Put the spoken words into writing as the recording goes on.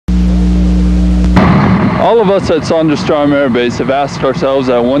All of us at Sondrestrom Air Base have asked ourselves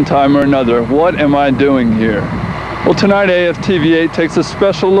at one time or another, what am I doing here? Well, tonight AFTV8 takes a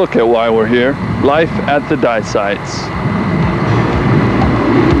special look at why we're here, life at the die sites.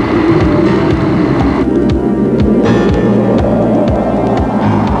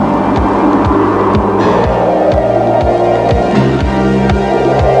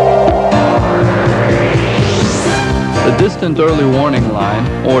 The Distant Early Warning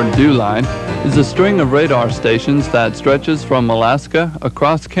Line, or DEW line, is a string of radar stations that stretches from Alaska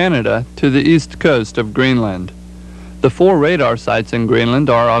across Canada to the east coast of Greenland. The 4 radar sites in Greenland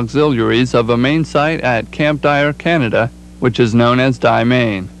are auxiliaries of a main site at Camp Dyer, Canada, which is known as Die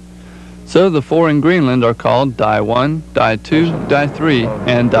Main. So the 4 in Greenland are called Die 1, Die 2, Die 3,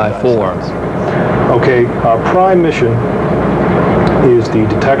 and Die 4. Okay, our prime mission is the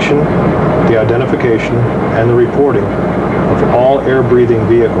detection, the identification, and the reporting of all air-breathing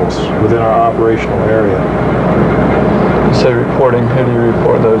vehicles within our operational area. You say reporting, who do you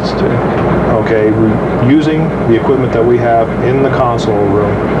report those to? Okay, using the equipment that we have in the console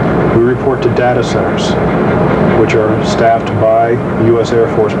room, we report to data centers, which are staffed by U.S. Air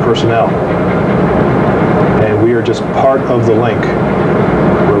Force personnel. And we are just part of the link,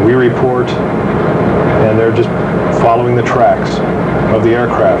 where we report, and they're just following the tracks of the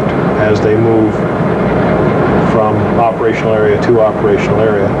aircraft as they move from operational area to operational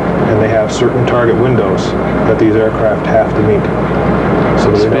area, and they have certain target windows that these aircraft have to meet.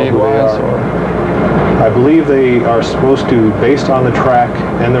 So they know who they are. I believe they are supposed to, based on the track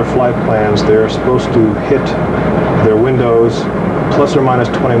and their flight plans, they're supposed to hit their windows plus or minus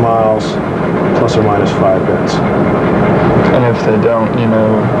 20 miles, plus or minus 5 bits. And if they don't,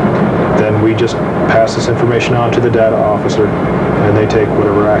 then we just pass this information on to the data officer, and they take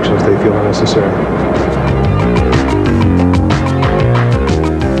whatever actions they feel are necessary.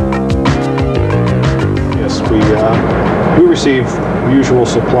 We receive usual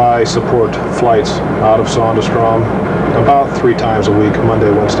supply support flights out of Sondrestrom about 3 times a week, Monday,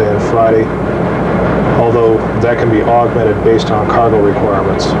 Wednesday, and Friday, although that can be augmented based on cargo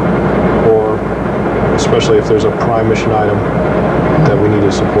requirements, or especially if there's a prime mission item that we need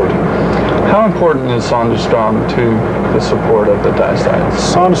to support. How important is Sondrestrom to the support of the die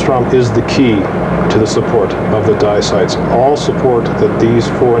sites? Sondrestrom is the key to the support of the die sites. All support that these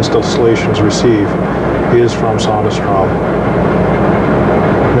 4 installations receive is from Sondrestrom.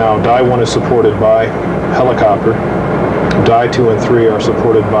 Now, Die 1 is supported by helicopter. Die 2 and 3 are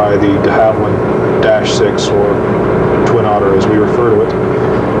supported by the de Havilland -6, or Twin Otter as we refer to it.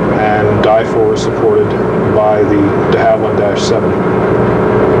 And Die 4 is supported by the de Havilland -7.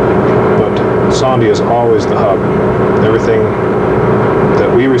 But Sondi is always the hub. Everything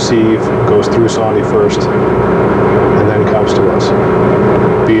that we receive goes through Sondi first and then comes to us.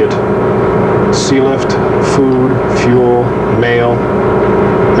 Be it sea lift, food, fuel, mail,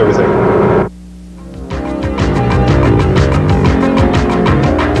 everything.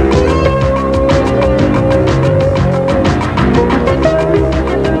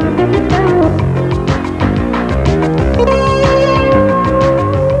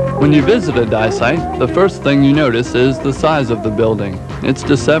 When you visit a die site, the first thing you notice is the size of the building. It's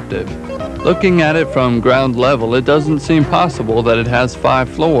deceptive. Looking at it from ground level, it doesn't seem possible that it has 5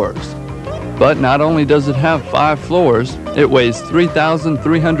 floors. But not only does it have 5 floors, it weighs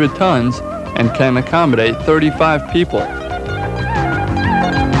 3,300 tons and can accommodate 35 people.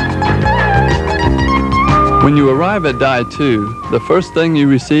 When you arrive at Die 2, the first thing you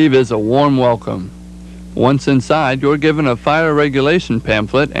receive is a warm welcome. Once inside, you're given a fire regulation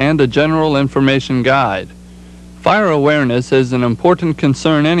pamphlet and a general information guide. Fire awareness is an important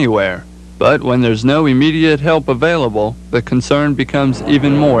concern anywhere, but when there's no immediate help available, the concern becomes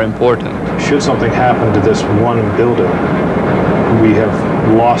even more important. Should something happen to this one building, we have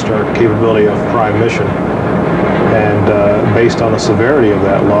lost our capability of prime mission. And based on the severity of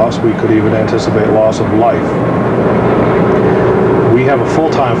that loss, we could even anticipate loss of life. We have a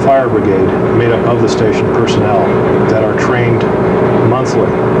full-time fire brigade made up of the station personnel that are trained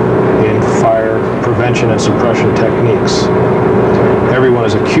monthly in fire prevention and suppression techniques. Everyone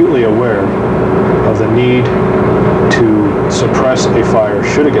is acutely aware of the need to suppress a fire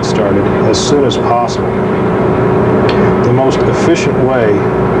should it get started as soon as possible. The most efficient way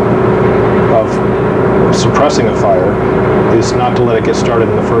of suppressing a fire is not to let it get started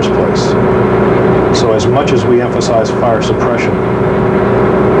in the first place. So as much as we emphasize fire suppression,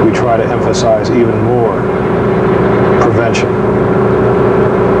 we try to emphasize even more prevention,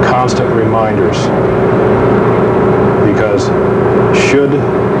 constant reminders, because should,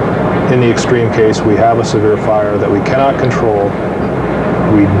 in the extreme case, we have a severe fire that we cannot control,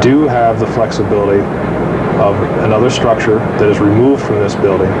 we do have the flexibility of another structure that is removed from this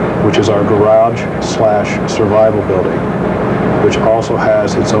building, which is our garage/survival building, which also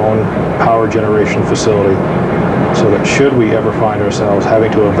has its own power generation facility, so that should we ever find ourselves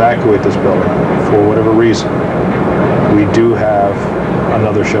having to evacuate this building for whatever reason, we do have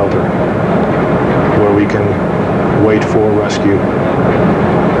another shelter where we can wait for rescue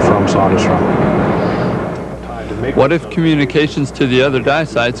from Sondrestrom. What if communications to the other die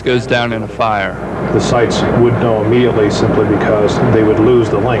sites goes down in a fire? The sites would know immediately, simply because they would lose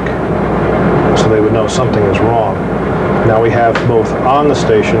the link, so they would know something is wrong. Now we have both on the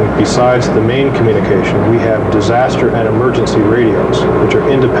station, besides the main communication, we have disaster and emergency radios, which are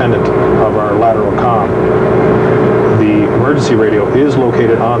independent of our lateral comm. The emergency radio is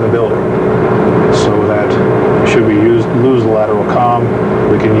located on the building, so that should we lose the lateral comm,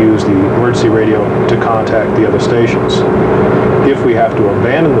 we can use the emergency radio to contact the other stations. If we have to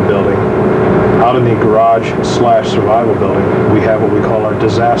abandon the building, out in the garage/survival building, we have what we call our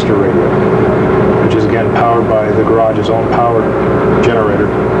disaster radio, which is again powered by the garage's own power generator.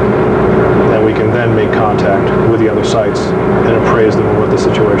 And we can then make contact with the other sites and appraise them of what the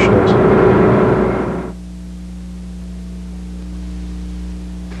situation is.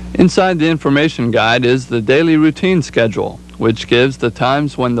 Inside the information guide is the daily routine schedule, which gives the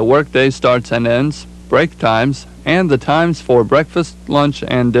times when the workday starts and ends, break times, and the times for breakfast, lunch,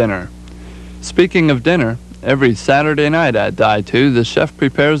 and dinner. Speaking of dinner, every Saturday night at Die 2, the chef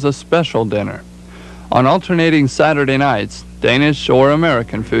prepares a special dinner. On alternating Saturday nights, Danish or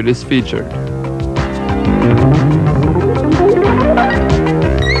American food is featured.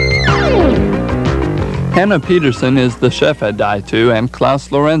 Hannah Peterson is the chef at Die 2, and Klaus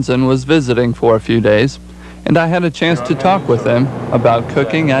Lorenzen was visiting for a few days, and I had a chance to talk with them about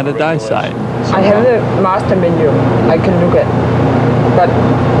cooking at a die site. I have the master menu I can look at, but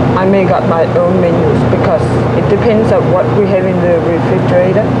I make up my own menus because it depends on what we have in the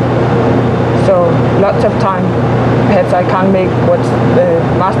refrigerator. So lots of time, perhaps I can't make what the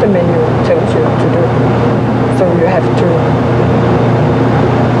master menu tells you to do. So you have to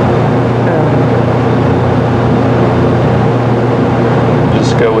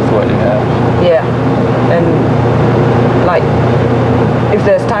just go with what you have. Yeah, and like if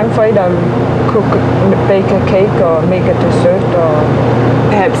there's time for it, I'll bake a cake or make a dessert, or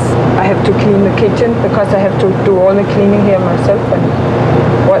perhaps I have to clean the kitchen because I have to do all the cleaning here myself and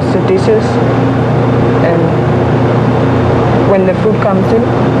wash the dishes. And when the food comes in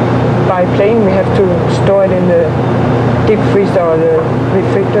by plane, we have to store it in the deep freezer or the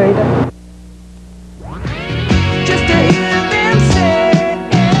refrigerator. Just to hear them say,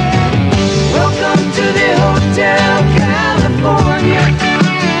 welcome to the Hotel California.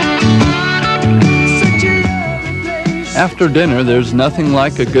 Such a lovely place. After dinner, there's nothing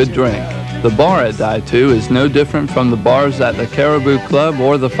like a good drink. The bar at Die 2 is no different from the bars at the Caribou Club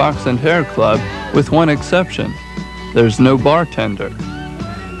or the Fox and Hare Club, with one exception. There's no bartender.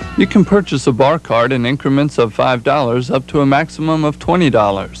 You can purchase a bar card in increments of $5 up to a maximum of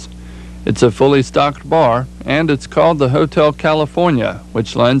 $20. It's a fully stocked bar, and it's called the Hotel California,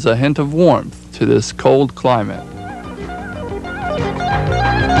 which lends a hint of warmth to this cold climate.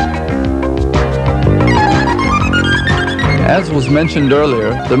 As was mentioned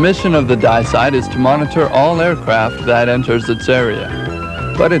earlier, the mission of the die site is to monitor all aircraft that enters its area.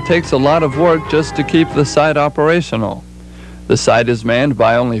 But it takes a lot of work just to keep the site operational. The site is manned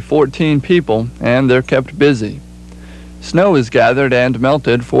by only 14 people, and they're kept busy. Snow is gathered and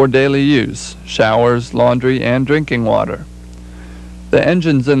melted for daily use, showers, laundry, and drinking water. The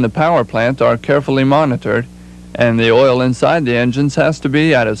engines in the power plant are carefully monitored, and the oil inside the engines has to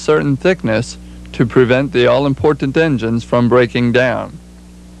be at a certain thickness to prevent the all-important engines from breaking down.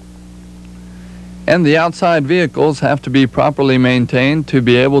 And the outside vehicles have to be properly maintained to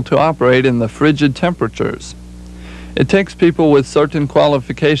be able to operate in the frigid temperatures. It takes people with certain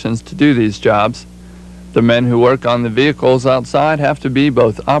qualifications to do these jobs. The men who work on the vehicles outside have to be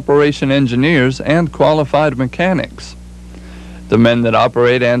both operation engineers and qualified mechanics. The men that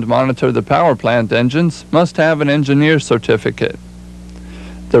operate and monitor the power plant engines must have an engineer's certificate.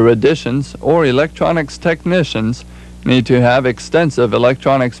 The radicians, or electronics technicians, need to have extensive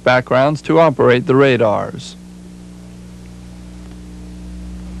electronics backgrounds to operate the radars.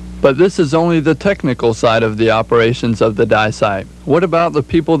 But this is only the technical side of the operations of the die site. What about the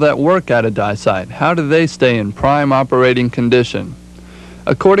people that work at a die site? How do they stay in prime operating condition?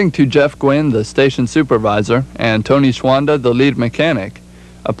 According to Jeff Gwynn, the station supervisor, and Tony Schwanda, the lead mechanic,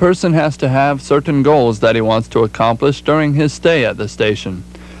 a person has to have certain goals that he wants to accomplish during his stay at the station,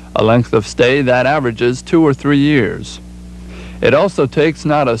 a length of stay that averages 2 or 3 years. It also takes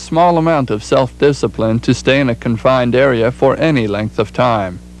not a small amount of self-discipline to stay in a confined area for any length of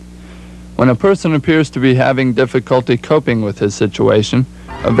time. When a person appears to be having difficulty coping with his situation,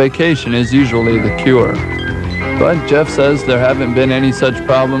 a vacation is usually the cure. But Jeff says there haven't been any such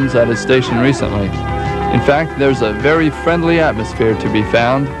problems at his station recently. In fact, there's a very friendly atmosphere to be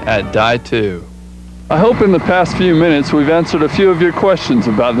found at Die 2. I hope in the past few minutes we've answered a few of your questions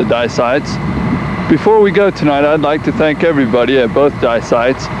about the die sites. Before we go tonight, I'd like to thank everybody at both die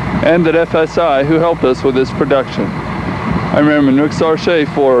sites and at FSI who helped us with this production. I'm Rick Sarchet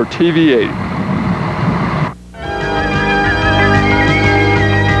for TV8.